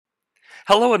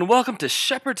Hello and welcome to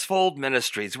Shepherd's Fold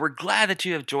Ministries. We're glad that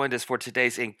you have joined us for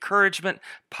today's Encouragement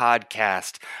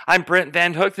Podcast. I'm Brent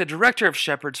Van Hook, the director of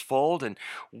Shepherd's Fold, and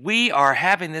we are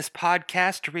having this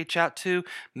podcast to reach out to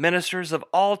ministers of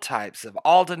all types, of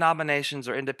all denominations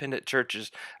or independent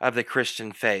churches of the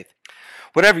Christian faith.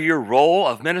 Whatever your role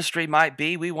of ministry might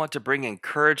be, we want to bring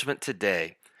encouragement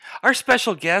today. Our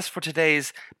special guest for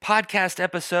today's podcast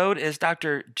episode is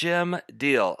Dr. Jim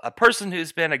Deal, a person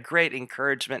who's been a great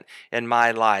encouragement in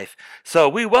my life. So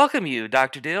we welcome you,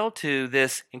 Dr. Deal, to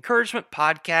this encouragement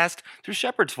podcast through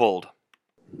Shepherd's Fold.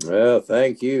 Well,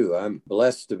 thank you. I'm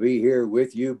blessed to be here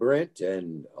with you, Brent,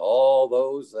 and all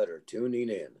those that are tuning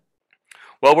in.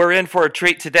 Well, we're in for a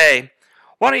treat today.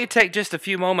 Why don't you take just a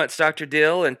few moments, Dr.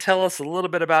 Deal, and tell us a little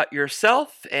bit about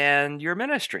yourself and your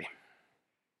ministry?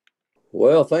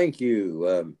 Well, thank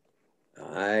you.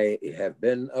 I have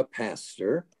been a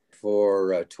pastor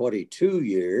for 22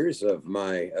 years of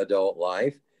my adult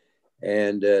life.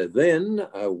 And then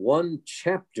one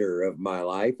chapter of my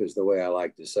life is the way I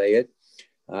like to say it.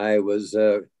 I was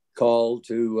called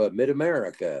to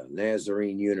Mid-America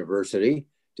Nazarene University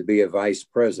to be a vice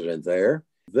president there.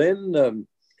 Then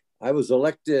I was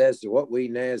elected as to what we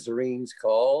Nazarenes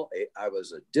I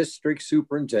was a district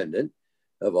superintendent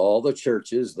of all the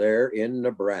churches there in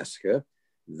Nebraska.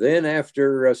 Then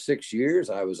after 6 years,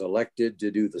 I was elected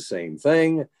to do the same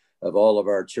thing of all of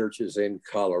our churches in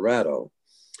Colorado.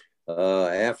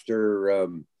 After a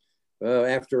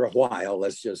while,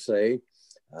 let's just say,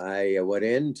 I went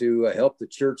in to help the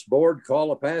church board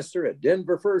call a pastor at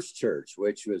Denver First Church,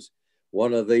 which was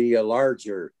one of the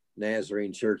larger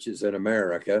Nazarene churches in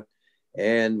America.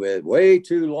 And with way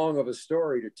too long of a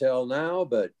story to tell now,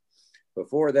 but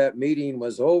before that meeting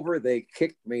was over, they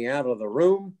kicked me out of the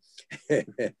room,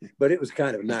 but it was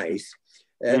kind of nice.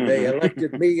 And they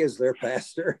elected me as their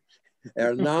pastor,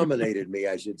 or nominated me,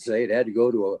 I should say. It had to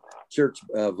go to a church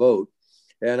vote.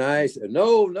 And I said,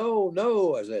 no.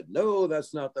 I said, no,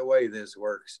 that's not the way this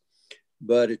works.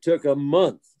 But it took a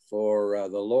month for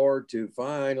the Lord to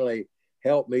finally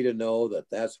help me to know that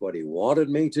that's what he wanted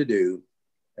me to do.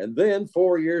 And then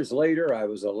 4 years later, I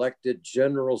was elected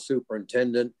general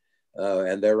superintendent.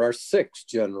 And there are 6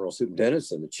 general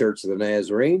superintendents in the Church of the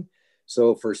Nazarene.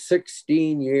 So for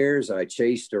 16 years, I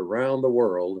chased around the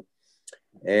world.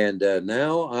 And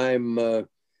now I'm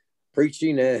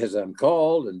preaching as I'm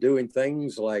called and doing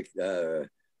things like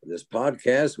this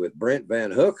podcast with Brent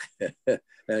Van Hook.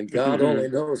 And God only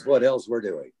knows what else we're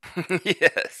doing.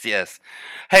 Yes.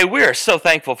 Hey, we are so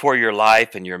thankful for your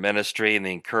life and your ministry and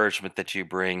the encouragement that you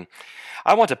bring.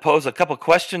 I want to pose a couple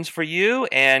questions for you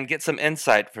and get some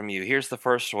insight from you. Here's the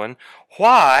first one.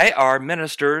 Why are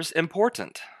ministers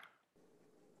important?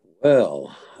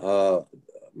 Well,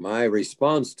 my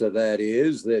response to that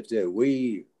is that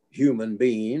we human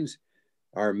beings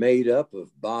are made up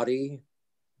of body,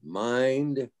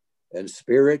 mind, and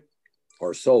spirit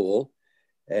or soul.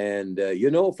 And,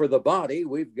 for the body,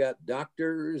 we've got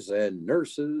doctors and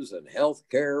nurses and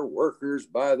healthcare workers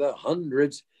by the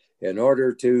hundreds in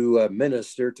order to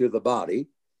minister to the body.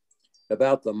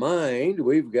 About the mind,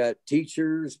 we've got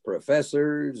teachers,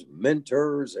 professors,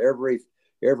 mentors,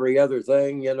 every other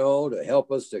thing, to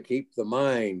help us to keep the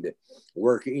mind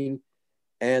working.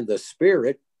 And the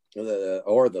spirit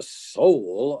or the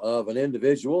soul of an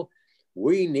individual,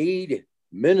 we need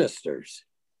ministers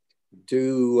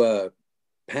to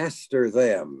pastor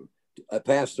them,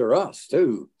 pastor us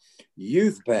too,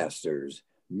 youth pastors,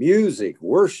 music,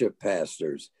 worship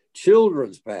pastors,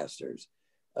 children's pastors.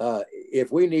 If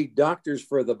we need doctors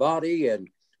for the body and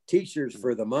teachers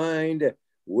for the mind,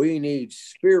 we need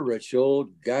spiritual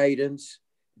guidance,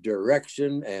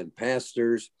 direction, and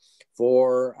pastors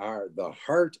for the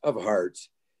heart of hearts.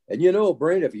 And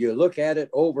Brent, if you look at it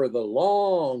over the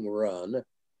long run,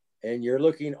 and you're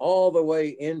looking all the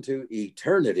way into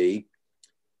eternity,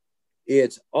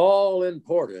 it's all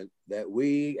important that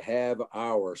we have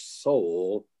our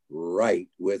soul right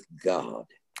with God.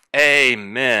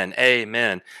 Amen.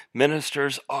 Amen.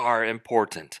 Ministers are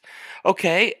important.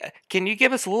 Okay, can you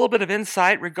give us a little bit of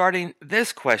insight regarding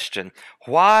this question?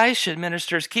 Why should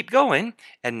ministers keep going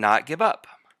and not give up?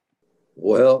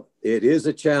 Well, it is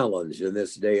a challenge in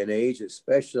this day and age,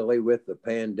 especially with the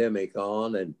pandemic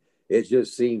on, and it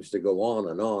just seems to go on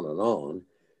and on and on.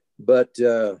 But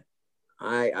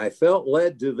I felt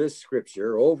led to this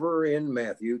scripture over in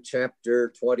Matthew chapter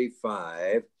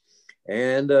 25,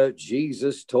 and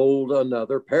Jesus told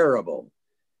another parable,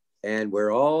 and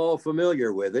we're all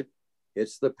familiar with it.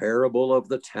 It's the parable of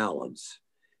the talents,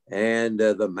 and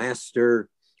the master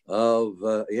of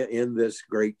in this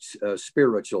great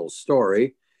spiritual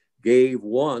story gave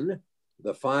one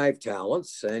the 5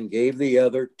 talents and gave the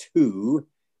other 2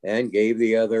 and gave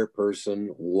the other person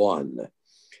 1.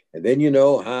 And then you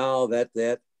know how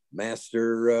that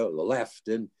master left,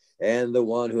 and the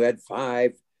one who had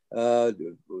 5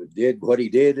 did what he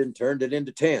did and turned it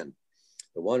into 10.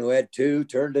 The one who had 2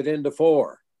 turned it into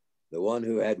 4. The one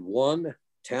who had 1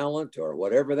 talent, or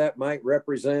whatever that might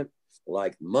represent,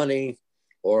 like money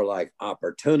or like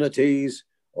opportunities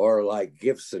or like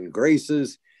gifts and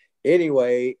graces.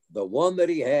 Anyway, the one that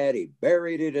he had, he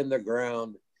buried it in the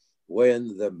ground.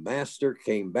 When the master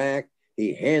came back,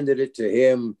 he handed it to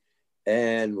him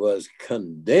and was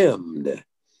condemned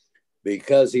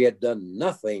because he had done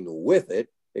nothing with it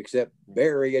except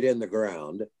bury it in the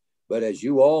ground. But as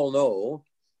you all know,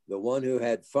 the one who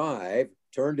had 5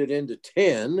 turned it into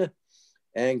 10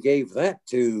 and gave that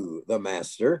to the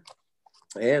master.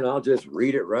 And I'll just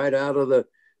read it right out of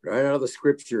the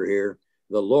scripture here.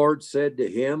 The Lord said to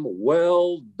him,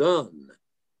 "Well done,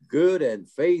 good and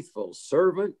faithful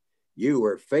servant. You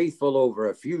were faithful over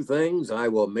a few things. I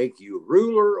will make you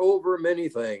ruler over many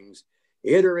things.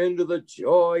 Enter into the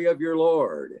joy of your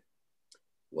Lord."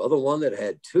 Well, the one that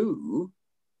had 2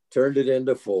 turned it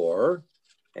into 4.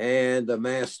 And the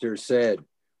master said,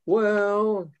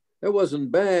 "Well, that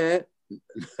wasn't bad."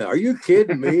 Are you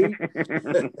kidding me?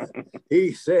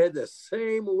 He said the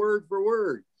same word for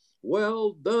word.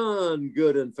 "Well done,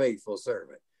 good and faithful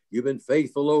servant. You've been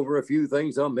faithful over a few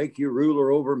things. I'll make you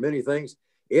ruler over many things.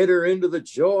 Enter into the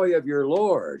joy of your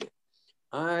Lord."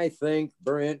 I think,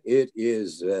 Brent, it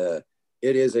is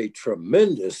a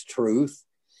tremendous truth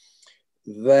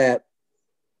that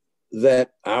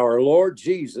our Lord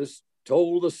Jesus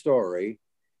told the story,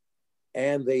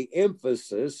 and the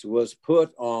emphasis was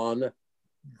put on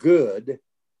good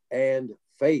and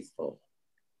faithful.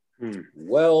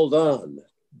 Well done,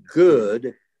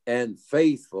 good and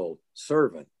faithful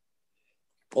servant.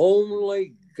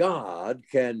 Only God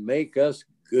can make us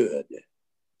good.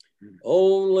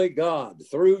 Only God,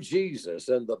 through Jesus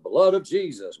and the blood of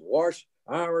Jesus, wash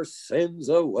our sins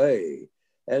away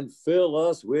and fill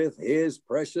us with his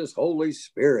precious Holy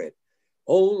Spirit.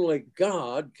 Only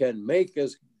God can make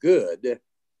us good,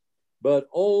 but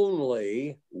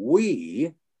only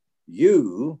we,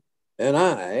 you and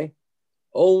I,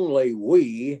 only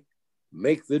we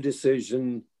make the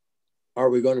decision, are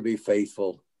we going to be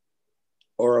faithful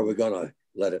or are we going to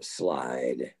let it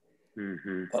slide?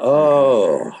 Mm-hmm.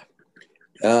 Oh,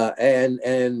 and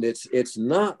it's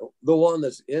not the one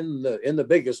that's in the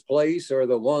biggest place or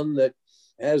the one that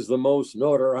has the most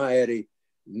notoriety.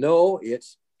 No,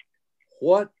 it's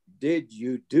what did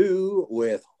you do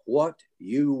with what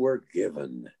you were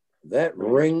given? That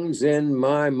rings in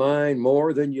my mind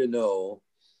more than you know.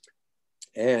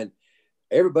 And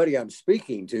everybody I'm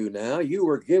speaking to now, you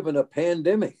were given a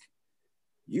pandemic.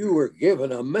 You were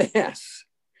given a mess.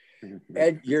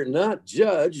 And you're not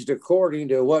judged according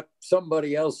to what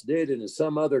somebody else did in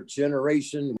some other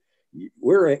generation.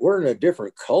 We're in a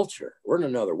different culture. We're in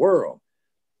another world.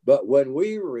 But when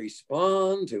we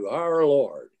respond to our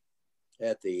Lord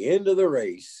at the end of the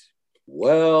race,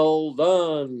 well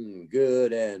done,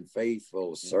 good and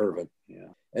faithful servant.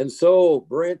 Yeah. And so,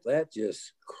 Brent, that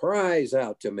just cries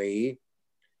out to me,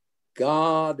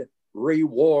 God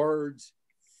rewards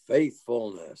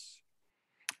faithfulness.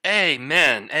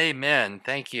 Amen. Amen.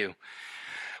 Thank you.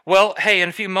 Well, hey, in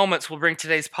a few moments, we'll bring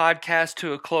today's podcast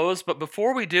to a close. But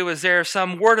before we do, is there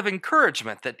some word of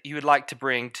encouragement that you would like to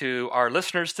bring to our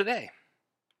listeners today?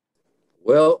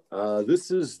 Well,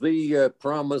 this is the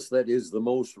promise that is the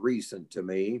most recent to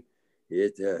me.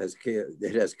 It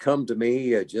has come to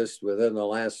me just within the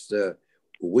last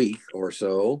week or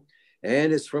so.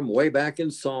 And it's from way back in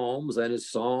Psalms, and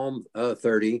it's Psalm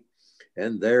 30,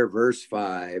 and there, verse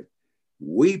 5.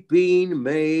 Weeping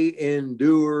may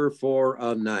endure for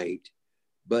a night,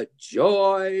 but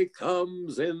joy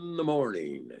comes in the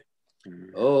morning.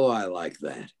 Oh, I like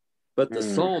that. But the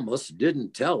psalmist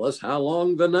didn't tell us how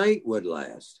long the night would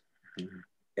last.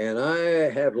 And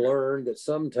I have learned that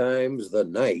sometimes the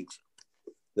night,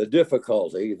 the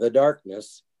difficulty, the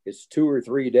darkness, it's 2 or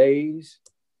 3 days,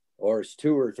 or it's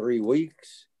 2 or 3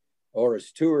 weeks, or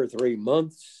it's 2 or 3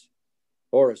 months,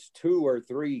 or it's 2 or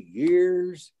 3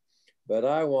 years. But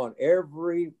I want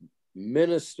every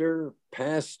minister,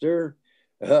 pastor,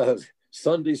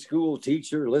 Sunday school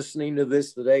teacher listening to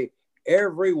this today,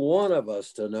 every one of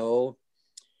us to know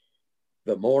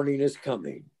the morning is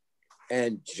coming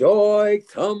and joy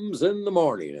comes in the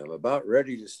morning. I'm about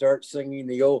ready to start singing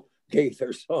the old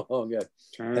Gaither song.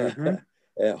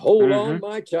 Hold on,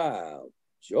 my child.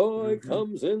 Joy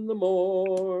comes in the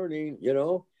morning. You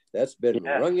know, that's been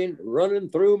running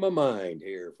through my mind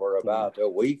here for about a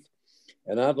week.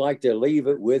 And I'd like to leave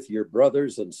it with your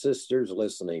brothers and sisters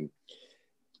listening.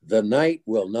 The night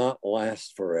will not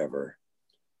last forever.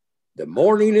 The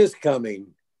morning is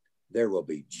coming. There will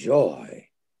be joy,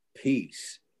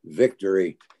 peace,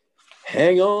 victory.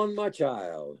 Hang on, my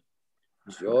child.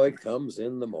 Joy comes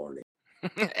in the morning.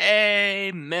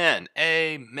 Amen.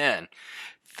 Amen.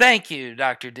 Thank you,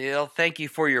 Dr. Deal. Thank you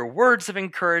for your words of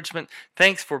encouragement.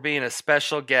 Thanks for being a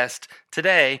special guest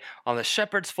today on the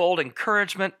Shepherd's Fold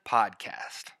Encouragement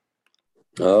Podcast.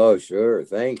 Oh, sure.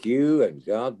 Thank you, and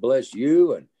God bless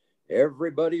you and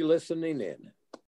everybody listening in.